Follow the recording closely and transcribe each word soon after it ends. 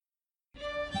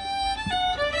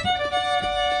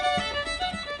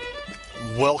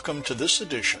Welcome to this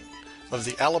edition of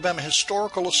the Alabama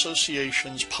Historical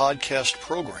Association's podcast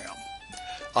program.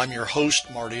 I'm your host,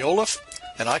 Marty Olaf,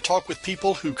 and I talk with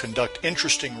people who conduct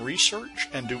interesting research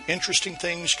and do interesting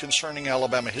things concerning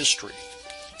Alabama history.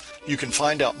 You can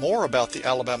find out more about the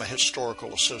Alabama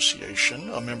Historical Association,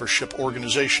 a membership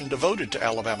organization devoted to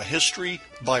Alabama history,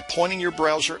 by pointing your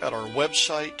browser at our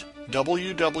website,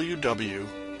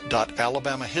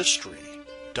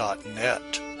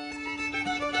 www.alabamahistory.net.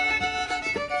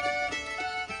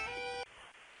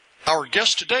 Our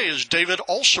guest today is David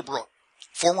Alsobrook,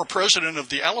 former president of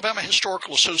the Alabama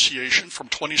Historical Association from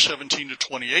 2017 to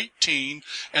 2018,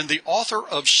 and the author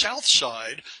of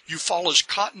Southside, Eufaula's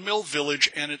Cotton Mill Village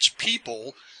and Its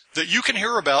People, that you can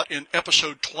hear about in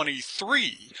episode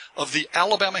 23 of the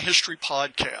Alabama History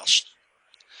Podcast.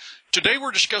 Today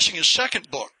we're discussing his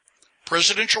second book,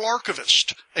 Presidential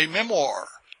Archivist, a Memoir,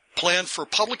 planned for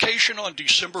publication on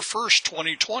December 1st,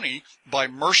 2020 by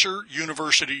Mercer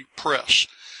University Press.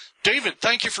 David,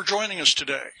 thank you for joining us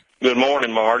today. Good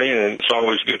morning, Marty, and it's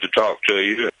always good to talk to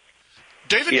you.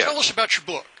 David, tell us about your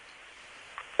book.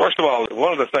 First of all,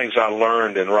 one of the things I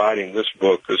learned in writing this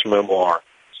book, this memoir,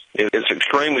 is it's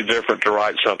extremely different to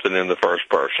write something in the first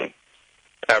person.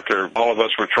 After all of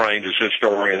us were trained as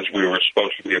historians, we were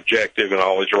supposed to be objective and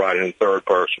always write in third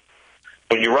person.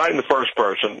 When you write in the first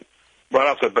person, right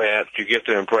off the bat, you get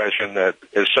the impression that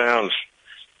it sounds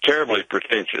terribly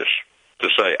pretentious to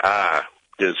say, I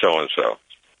did so-and-so.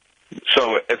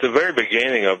 So at the very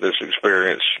beginning of this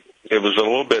experience, it was a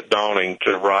little bit daunting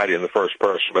to write in the first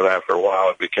person, but after a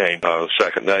while it became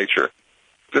second nature.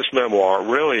 This memoir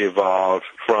really evolved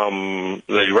from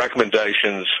the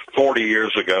recommendations 40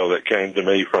 years ago that came to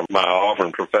me from my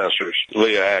Auburn professors,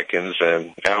 Leah Atkins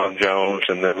and Alan Jones,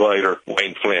 and then later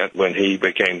Wayne Flint when he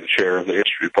became the chair of the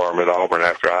history department at Auburn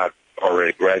after I'd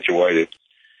already graduated.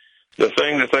 The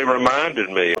thing that they reminded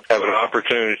me of having an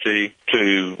opportunity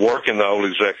to work in the old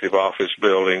executive office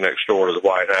building next door to the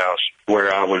White House, where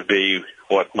I would be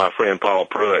what my friend Paul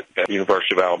Pruitt at the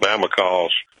University of Alabama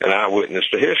calls an eyewitness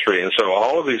to history. And so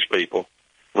all of these people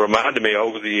reminded me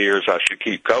over the years I should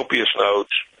keep copious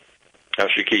notes, I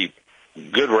should keep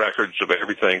good records of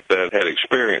everything that I had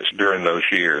experienced during those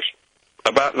years.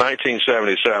 About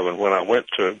 1977, when I went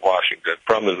to Washington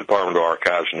from the Department of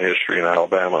Archives and History in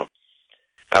Alabama,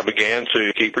 I began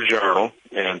to keep a journal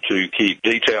and to keep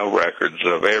detailed records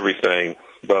of everything,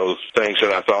 both things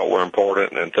that I thought were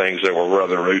important and things that were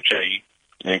rather routine,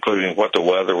 including what the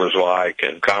weather was like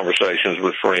and conversations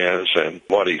with friends and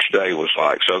what each day was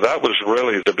like. So that was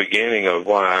really the beginning of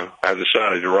why I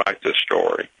decided to write this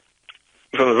story.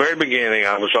 From the very beginning,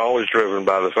 I was always driven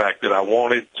by the fact that I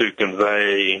wanted to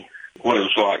convey what it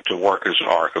was like to work as an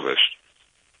archivist.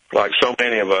 Like so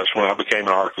many of us, when I became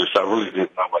an archivist, I really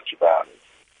didn't know much about it.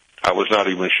 I was not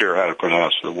even sure how to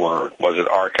pronounce the word. Was it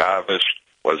archivist?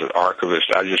 Was it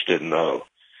archivist? I just didn't know.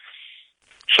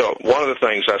 So one of the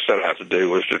things I set out to do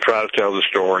was to try to tell the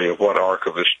story of what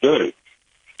archivists do.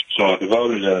 So I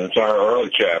devoted an entire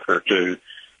early chapter to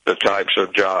the types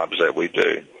of jobs that we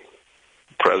do.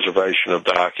 Preservation of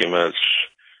documents,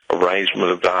 arrangement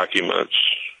of documents,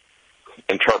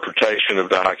 interpretation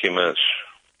of documents.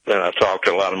 Then I talked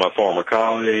to a lot of my former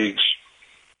colleagues,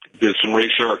 did some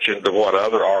research into what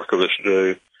other archivists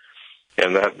do,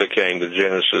 and that became the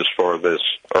genesis for this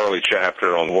early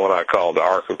chapter on what I call the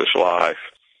archivist life.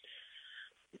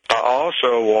 I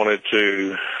also wanted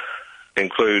to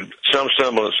include some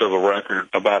semblance of a record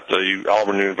about the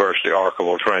Auburn University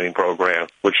Archival Training Program,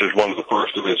 which is one of the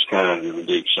first of its kind in the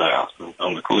Deep South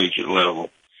on the collegiate level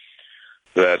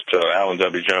that Alan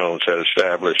W. Jones had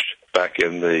established back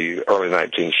in the early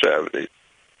 1970s.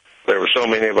 There were so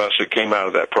many of us that came out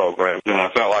of that program, and I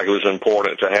felt like it was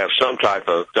important to have some type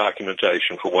of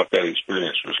documentation for what that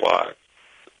experience was like.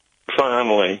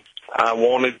 Finally, I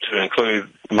wanted to include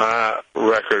my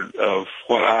record of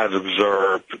what I had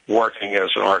observed working as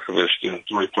an archivist in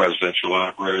 3 presidential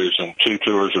libraries and 2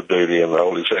 tours of duty in the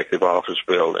old executive office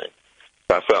building.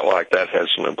 I felt like that had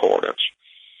some importance.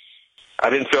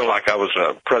 I didn't feel like I was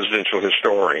a presidential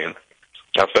historian.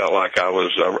 I felt like I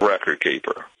was a record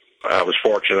keeper. I was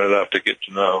fortunate enough to get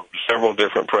to know several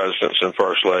different presidents and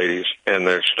first ladies and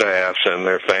their staffs and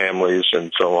their families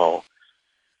and so on.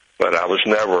 But I was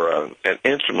never an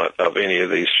intimate of any of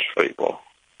these people.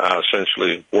 I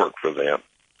essentially worked for them.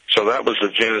 So that was the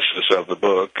genesis of the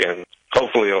book, and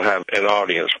hopefully it'll have an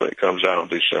audience when it comes out on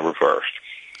December 1st.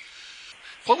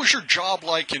 What was your job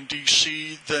like in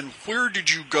D.C.? Then where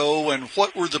did you go, and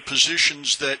what were the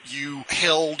positions that you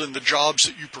held and the jobs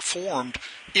that you performed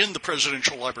in the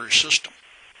presidential library system?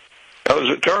 As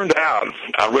it turned out,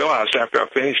 I realized after I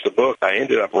finished the book, I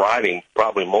ended up writing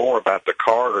probably more about the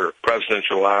Carter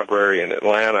Presidential Library in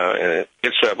Atlanta and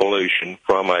its evolution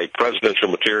from a presidential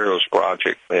materials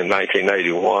project in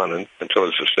 1981 until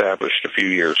it was established a few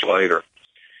years later.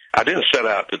 I didn't set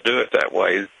out to do it that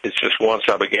way. It's just once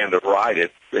I began to write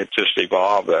it, it just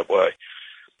evolved that way.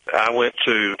 I went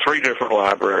to 3 different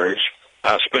libraries.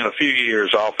 I spent a few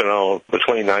years off and on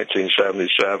between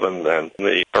 1977 and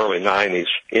the early 90s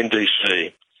in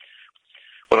D.C.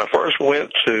 When I first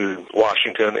went to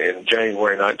Washington in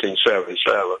January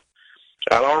 1977,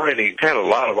 I'd already had a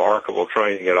lot of archival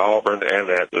training at Auburn and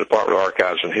at the Department of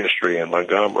Archives and History in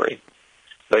Montgomery.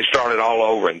 They started all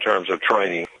over in terms of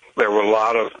training. There were a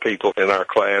lot of people in our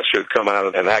class who had come out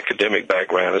of an academic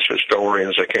background as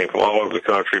historians. They came from all over the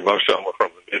country. Most of them were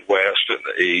from the Midwest and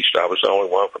the East. I was the only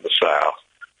one from the South.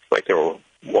 I think there were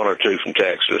 1 or 2 from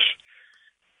Texas.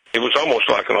 It was almost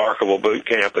like an archival boot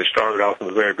camp. They started off in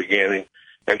the very beginning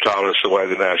and taught us the way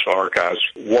the National Archives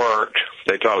worked.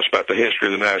 They taught us about the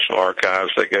history of the National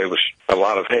Archives. They gave us a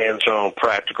lot of hands-on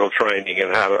practical training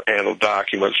in how to handle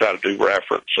documents, how to do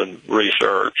reference and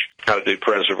research, how to do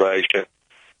preservation.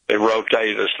 They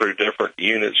rotated us through different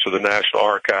units of the National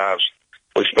Archives.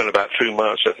 We spent about 2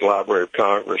 months at the Library of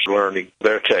Congress learning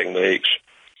their techniques.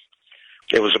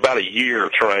 It was about a year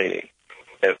of training.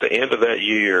 At the end of that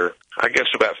year, I guess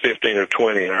about 15 or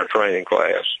 20 in our training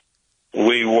class,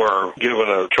 we were given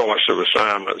a choice of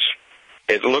assignments.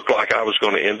 It looked like I was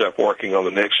going to end up working on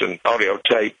the Nixon audio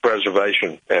tape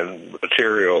preservation and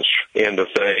materials end of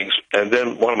things. And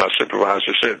then one of my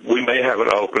supervisors said, we may have an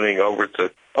opening over at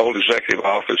the old executive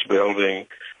office building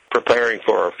preparing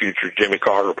for our future Jimmy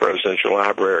Carter Presidential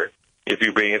Library, if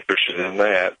you'd be interested in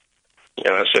that.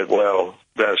 And I said, well,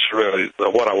 that's really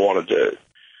what I want to do.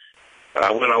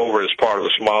 I went over as part of a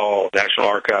small National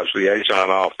Archives liaison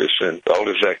office in the old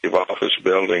executive office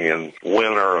building in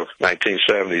winter of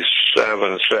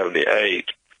 1977 and 78.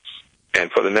 And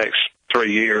for the next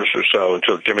 3 years or so,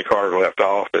 until Jimmy Carter left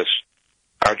office,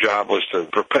 our job was to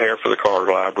prepare for the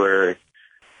Carter Library,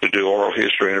 to do oral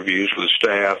history interviews with the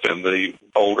staff and the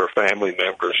older family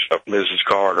members of Mrs.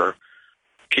 Carter,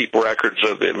 keep records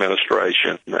of the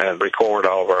administration and record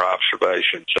all of our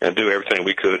observations and do everything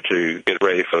we could to get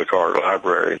ready for the Carter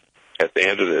Library. At the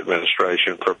end of the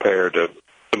administration, prepare to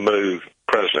move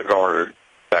President Carter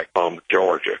back home to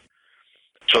Georgia.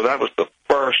 So that was the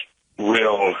first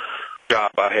real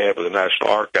job I had with the National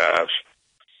Archives.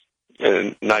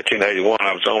 In 1981,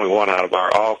 I was the only one out of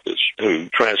our office who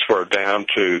transferred down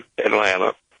to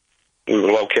Atlanta. We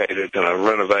were located in a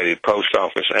renovated post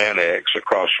office annex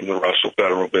across from the Russell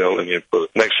Federal Building. And for the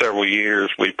next several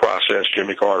years, we processed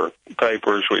Jimmy Carter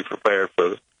papers. We prepared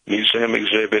for museum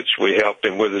exhibits. We helped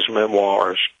him with his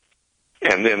memoirs.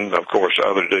 And then, of course,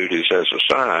 other duties as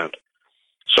assigned.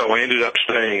 So I ended up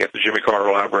staying at the Jimmy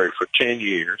Carter Library for 10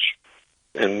 years.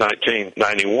 In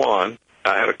 1991,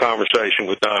 I had a conversation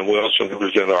with Don Wilson, who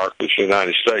was in the Archives of the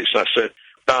United States. And I said,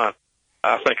 Don,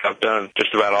 I think I've done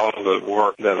just about all of the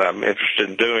work that I'm interested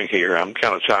in doing here. I'm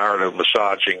kind of tired of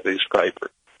massaging these papers.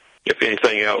 If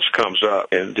anything else comes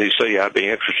up in D.C., I'd be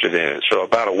interested in it. So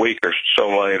about a week or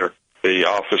so later, the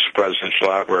Office of Presidential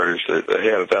Libraries, the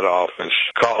head of that office,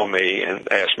 called me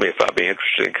and asked me if I'd be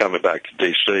interested in coming back to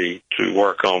D.C. to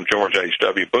work on George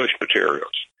H.W. Bush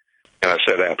materials. And I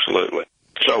said, absolutely.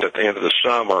 So at the end of the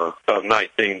summer of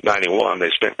 1991, they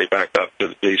sent me back up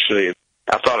to D.C.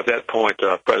 I thought at that point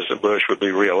President Bush would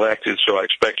be reelected, so I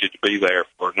expected to be there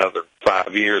for another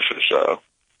 5 years or so.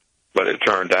 But it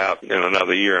turned out in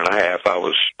another year and a half, I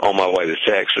was on my way to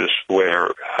Texas,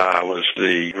 where I was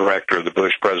the director of the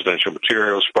Bush Presidential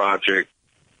Materials Project,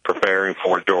 preparing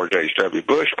for George H.W.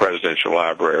 Bush Presidential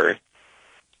Library.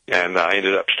 And I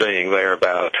ended up staying there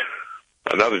about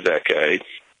another decade.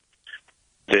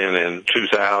 Then in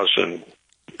 2000,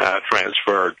 I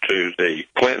transferred to the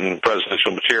Clinton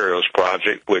Presidential Materials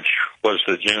Project, which was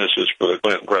the genesis for the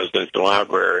Clinton Presidential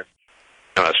Library.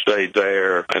 And I stayed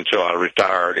there until I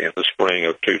retired in the spring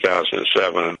of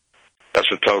 2007.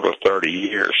 That's a total of 30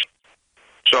 years.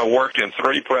 So I worked in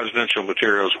 3 presidential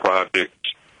materials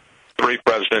projects, 3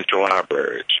 presidential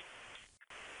libraries.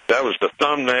 That was the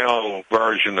thumbnail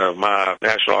version of my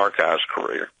National Archives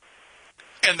career.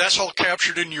 And that's all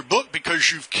captured in your book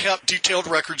because you've kept detailed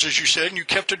records, as you said, and you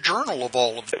kept a journal of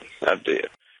all of them. I did.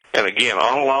 And again,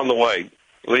 all along the way,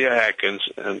 Leah Atkins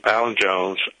and Alan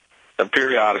Jones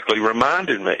periodically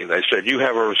reminded me. They said, you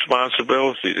have a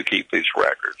responsibility to keep these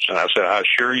records. And I said, I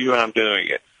assure you I'm doing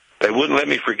it. They wouldn't let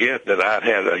me forget that I'd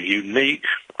had a unique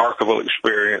archival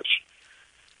experience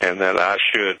and that I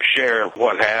should share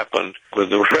what happened with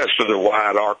the rest of the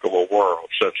wide archival world,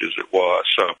 such as it was.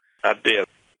 So I did.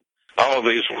 All of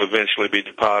these will eventually be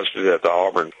deposited at the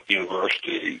Auburn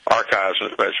University Archives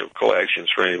and Special Collections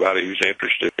for anybody who's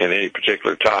interested in any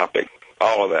particular topic.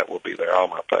 All of that will be there. All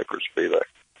my papers will be there.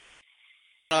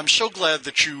 I'm so glad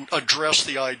that you addressed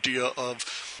the idea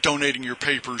of donating your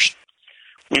papers.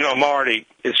 You know, Marty,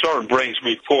 it sort of brings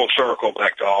me full circle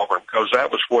back to Auburn because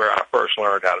that was where I first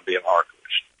learned how to be an archivist.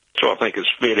 So I think it's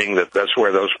fitting that that's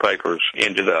where those papers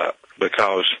ended up,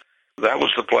 because that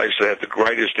was the place that had the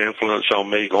greatest influence on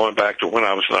me going back to when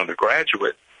I was an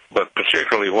undergraduate, but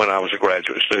particularly when I was a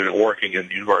graduate student working in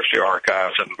the university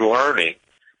archives and learning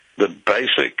the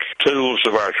basic tools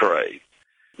of our trade.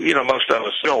 You know, most of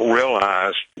us don't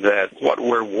realize that what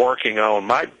we're working on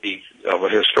might be of a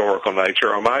historical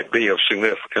nature or might be of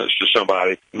significance to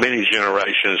somebody many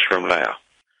generations from now.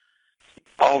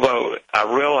 Although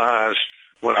I realized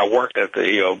when I worked at the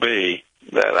EOB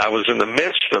that I was in the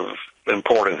midst of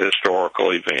important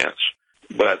historical events,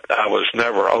 but I was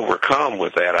never overcome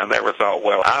with that. I never thought,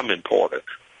 well, I'm important.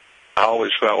 I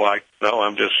always felt like, no,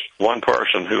 I'm just one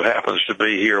person who happens to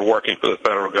be here working for the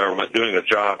federal government doing a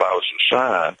job I was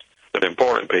assigned. The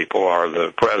important people are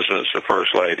the presidents, the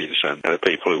first ladies, and the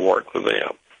people who work for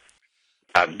them.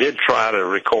 I did try to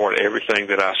record everything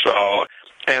that I saw.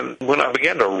 And when I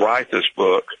began to write this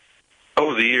book,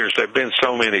 over the years, there have been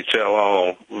so many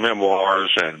tell-all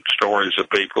memoirs and stories of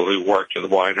people who worked in the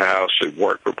White House, who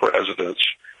worked for presidents.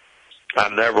 I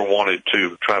never wanted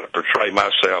to try to portray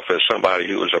myself as somebody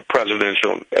who was a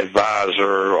presidential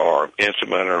advisor or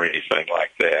intimate or anything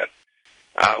like that.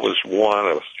 I was one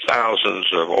of thousands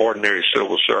of ordinary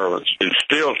civil servants who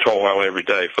still toil every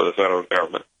day for the federal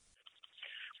government.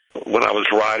 When I was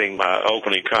writing my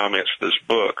opening comments to this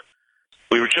book,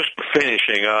 we were just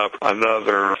finishing up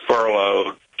another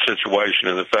furlough situation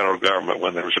in the federal government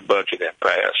when there was a budget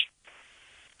impasse.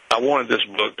 I wanted this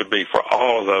book to be for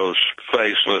all of those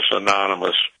faceless,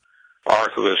 anonymous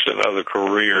archivists and other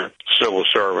career civil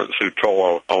servants who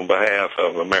toil on behalf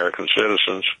of American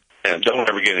citizens and don't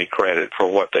ever get any credit for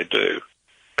what they do.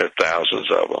 There are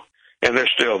thousands of them. And they're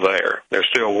still there. They're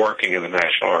still working in the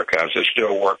National Archives. They're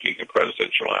still working in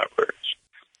presidential libraries.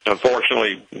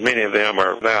 Unfortunately, many of them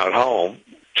are now at home,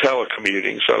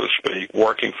 telecommuting, so to speak,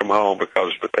 working from home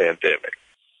because of the pandemic.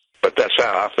 But that's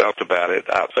how I felt about it.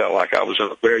 I felt like I was in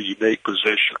a very unique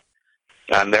position.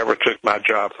 I never took my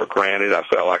job for granted. I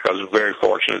felt like I was very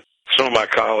fortunate. Some of my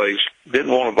colleagues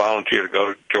didn't want to volunteer to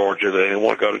go to Georgia. They didn't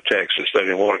want to go to Texas. They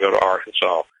didn't want to go to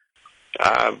Arkansas.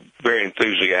 I very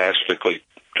enthusiastically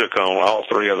took on all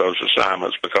three of those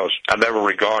assignments because I never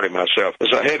regarded myself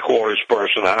as a headquarters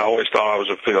person. I always thought I was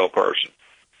a field person.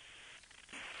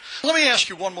 Let me ask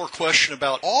you one more question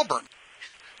about Auburn.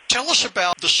 Tell us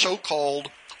about the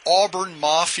so-called Auburn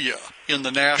Mafia in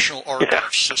the National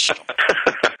Archives system.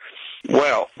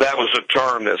 Well, that was a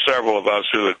term that several of us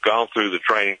who had gone through the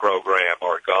training program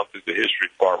or had gone through the history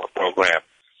department program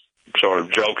sort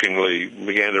of jokingly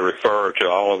began to refer to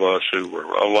all of us who were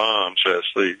alums as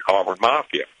the Auburn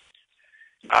Mafia.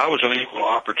 I was an equal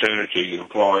opportunity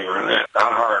employer, and I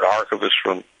hired archivists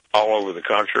from all over the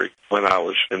country when I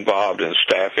was involved in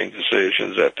staffing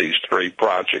decisions at these three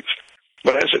projects.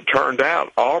 But as it turned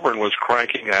out, Auburn was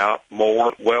cranking out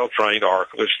more well-trained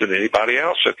archivists than anybody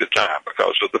else at the time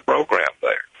because of the program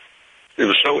there. It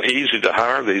was so easy to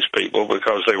hire these people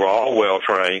because they were all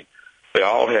well-trained. They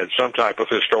all had some type of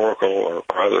historical or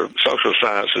other social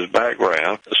sciences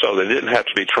background, so they didn't have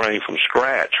to be trained from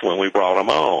scratch when we brought them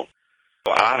on.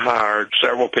 I hired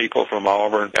several people from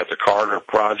Auburn at the Carter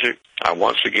Project. I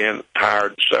once again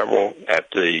hired several at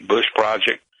the Bush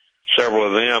Project. Several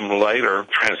of them later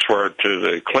transferred to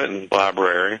the Clinton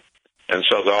Library, and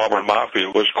so the Auburn Mafia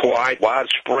was quite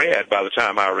widespread by the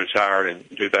time I retired in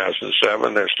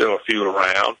 2007. There's still a few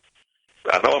around.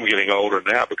 I know I'm getting older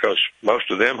now because most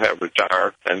of them have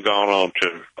retired and gone on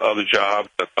to other jobs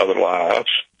and other lives.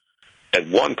 At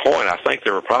one point, I think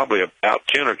there were probably about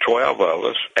 10 or 12 of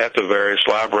us at the various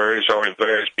libraries or in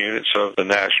various units of the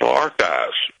National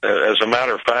Archives. As a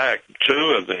matter of fact,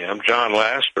 two of them, John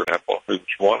Laster, who's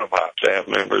one of my staff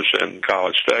members in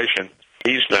College Station,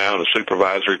 he's now in a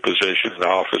supervisory position in the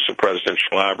Office of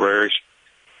Presidential Libraries.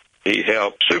 He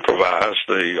helped supervise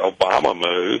the Obama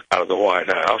move out of the White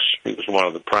House. He was one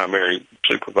of the primary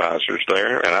supervisors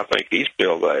there, and I think he's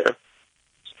still there.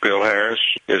 Bill Harris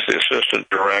is the assistant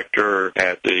director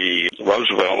at the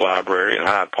Roosevelt Library in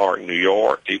Hyde Park, New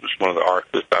York. He was one of the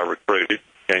archivists I recruited,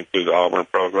 came through the Auburn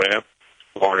program.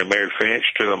 Barney Mary Finch,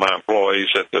 two of my employees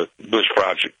at the Bush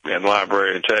Project and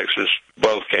Library in Texas,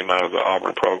 both came out of the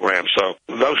Auburn program. So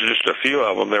those are just a few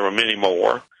of them. There were many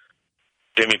more.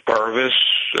 Jimmy Purvis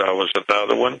was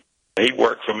another one. He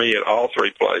worked for me at all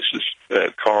three places,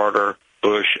 at Carter,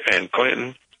 Bush, and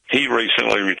Clinton. He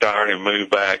recently retired and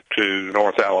moved back to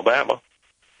North Alabama.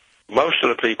 Most of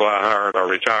the people I hired are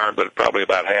retired, but probably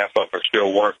about half of them are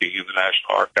still working in the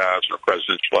National Archives or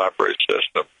Presidential Library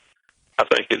System. I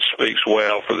think it speaks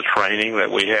well for the training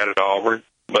that we had at Auburn,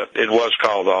 but it was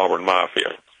called the Auburn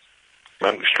Mafia.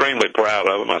 I'm extremely proud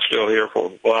of them. I still hear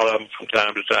from a lot of them from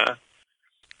time to time.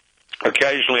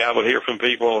 Occasionally I would hear from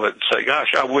people that say,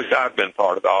 gosh, I wish I'd been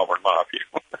part of the Auburn Mafia.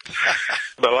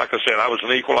 But like I said, I was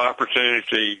an equal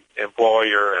opportunity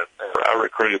employer, and I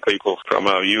recruited people from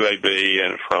UAB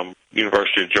and from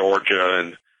University of Georgia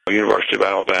and University of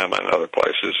Alabama and other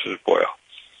places as well.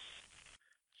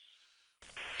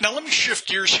 Now let me shift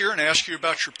gears here and ask you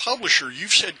about your publisher.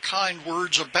 You've said kind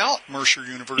words about Mercer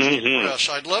University Press.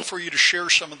 I'd love for you to share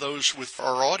some of those with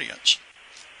our audience.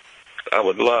 I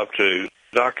would love to.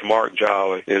 Dr. Mark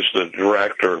Jolly is the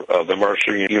director of the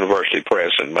Mercer University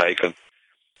Press in Macon.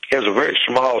 He has a very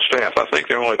small staff. I think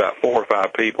there are only about 4 or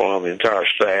 5 people on the entire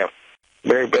staff.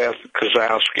 Mary Beth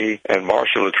Kozowski and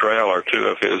Marcia Luttrell are 2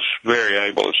 of his very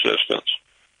able assistants.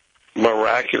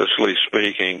 Miraculously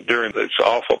speaking, during this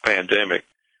awful pandemic,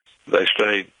 they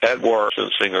stayed at work,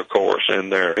 distancing, of course, in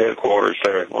their headquarters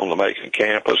there on the Macon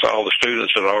campus. All the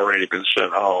students had already been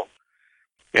sent home.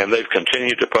 And they've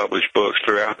continued to publish books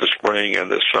throughout the spring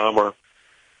and this summer.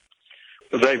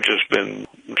 They've just been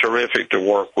terrific to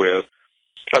work with,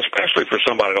 especially for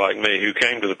somebody like me who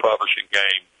came to the publishing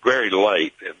game very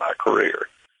late in my career.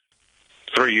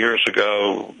 3 years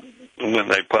ago, when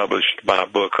they published my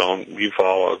book on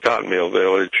Eufaula Cotton Mill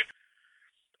Village,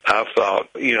 I thought,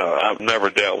 I've never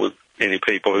dealt with any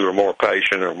people who are more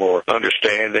patient or more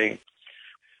understanding.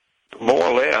 More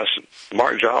or less,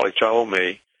 Mark Jolly told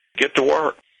me, get to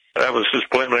work. That was his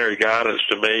preliminary guidance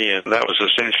to me, and that was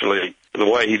essentially the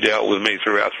way he dealt with me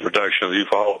throughout the production of the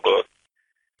Eufaula book.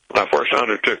 When I first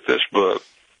undertook this book,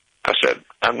 I said,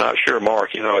 I'm not sure,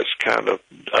 Mark, it's kind of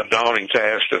a daunting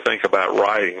task to think about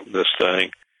writing this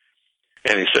thing.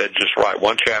 And he said, just write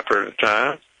one chapter at a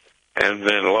time, and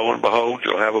then lo and behold,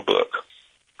 you'll have a book.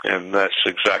 And that's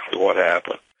exactly what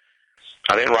happened.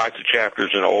 I didn't write the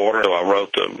chapters in order. I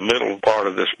wrote the middle part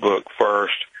of this book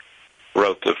first,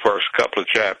 wrote the first couple of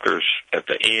chapters at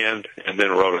the end, and then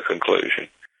wrote a conclusion.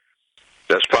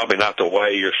 That's probably not the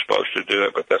way you're supposed to do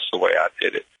it, but that's the way I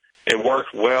did it. It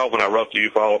worked well when I wrote the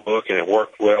Eufaula book, and it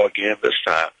worked well again this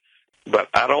time. But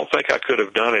I don't think I could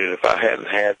have done it if I hadn't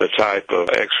had the type of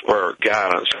expert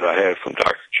guidance that I had from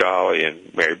Dr. Jolly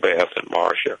and Mary Beth and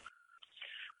Marcia.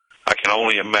 I can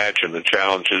only imagine the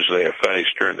challenges they have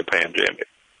faced during the pandemic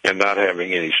and not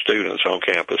having any students on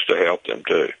campus to help them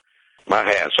too. My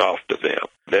hat's off to them.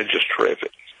 They're just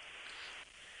terrific.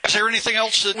 Is there anything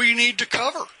else that we need to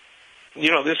cover?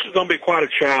 This is going to be quite a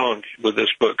challenge with this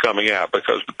book coming out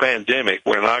because the pandemic,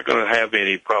 we're not going to have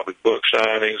any probably book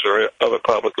signings or other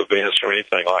public events or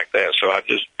anything like that. So I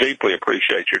just deeply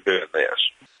appreciate you doing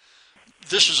this.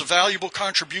 This is a valuable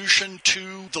contribution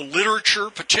to the literature,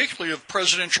 particularly of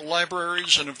presidential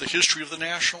libraries and of the history of the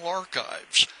National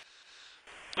Archives.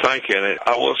 Thank you. And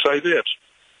I will say this.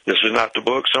 This is not the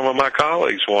book some of my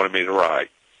colleagues wanted me to write.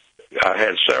 I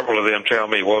had several of them tell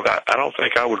me, well, I don't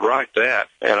think I would write that.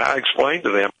 And I explained to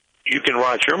them, you can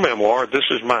write your memoir. This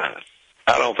is mine.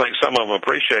 I don't think some of them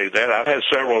appreciated that. I've had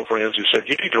several friends who said,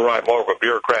 you need to write more of a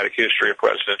bureaucratic history of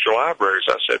presidential libraries.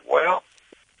 I said, well,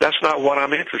 that's not what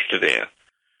I'm interested in.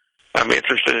 I'm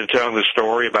interested in telling the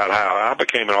story about how I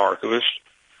became an archivist,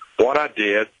 what I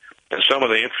did, and some of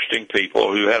the interesting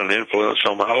people who had an influence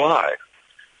on my life.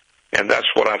 And that's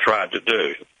what I tried to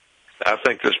do. I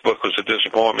think this book was a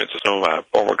disappointment to some of my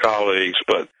former colleagues,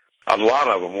 but a lot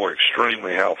of them were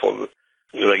extremely helpful.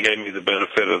 They gave me the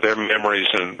benefit of their memories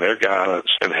and their guidance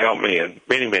and helped me in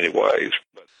many, many ways.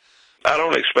 But I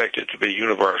don't expect it to be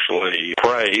universally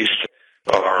praised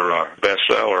or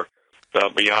bestseller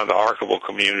beyond the archival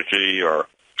community or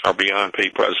beyond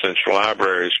presidential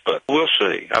libraries, but we'll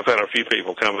see. I've had a few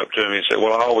people come up to me and say,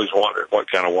 well, I always wondered what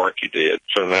kind of work you did,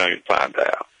 so now you find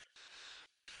out.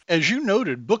 As you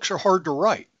noted, books are hard to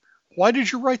write. Why did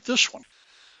you write this one?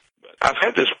 I've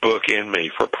had this book in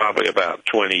me for probably about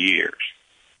 20 years.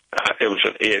 It was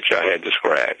an itch I had to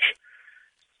scratch.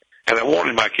 And I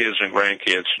wanted my kids and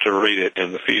grandkids to read it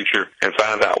in the future and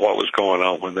find out what was going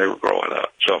on when they were growing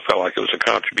up. So I felt like it was a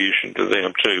contribution to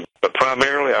them, too. But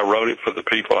primarily, I wrote it for the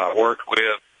people I worked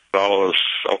with, all of those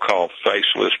so-called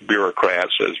faceless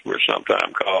bureaucrats, as we're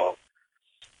sometimes called.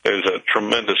 There's a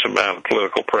tremendous amount of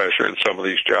political pressure in some of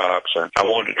these jobs, and I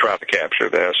wanted to try to capture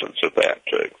the essence of that,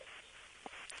 too.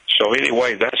 So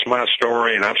anyway, that's my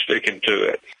story, and I'm sticking to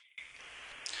it.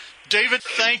 David,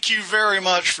 thank you very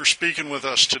much for speaking with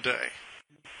us today.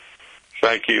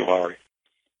 Thank you, Harry.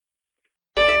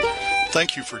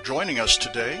 Thank you for joining us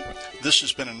today. This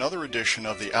has been another edition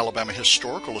of the Alabama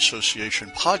Historical Association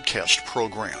podcast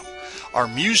program. Our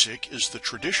music is the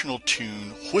traditional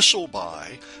tune Whistle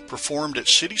By, performed at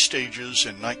City Stages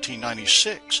in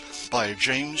 1996 by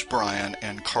James Bryan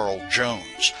and Carl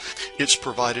Jones. It's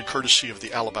provided courtesy of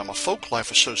the Alabama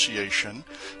Folklife Association,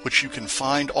 which you can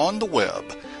find on the web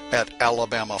at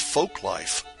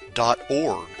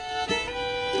alabamafolklife.org.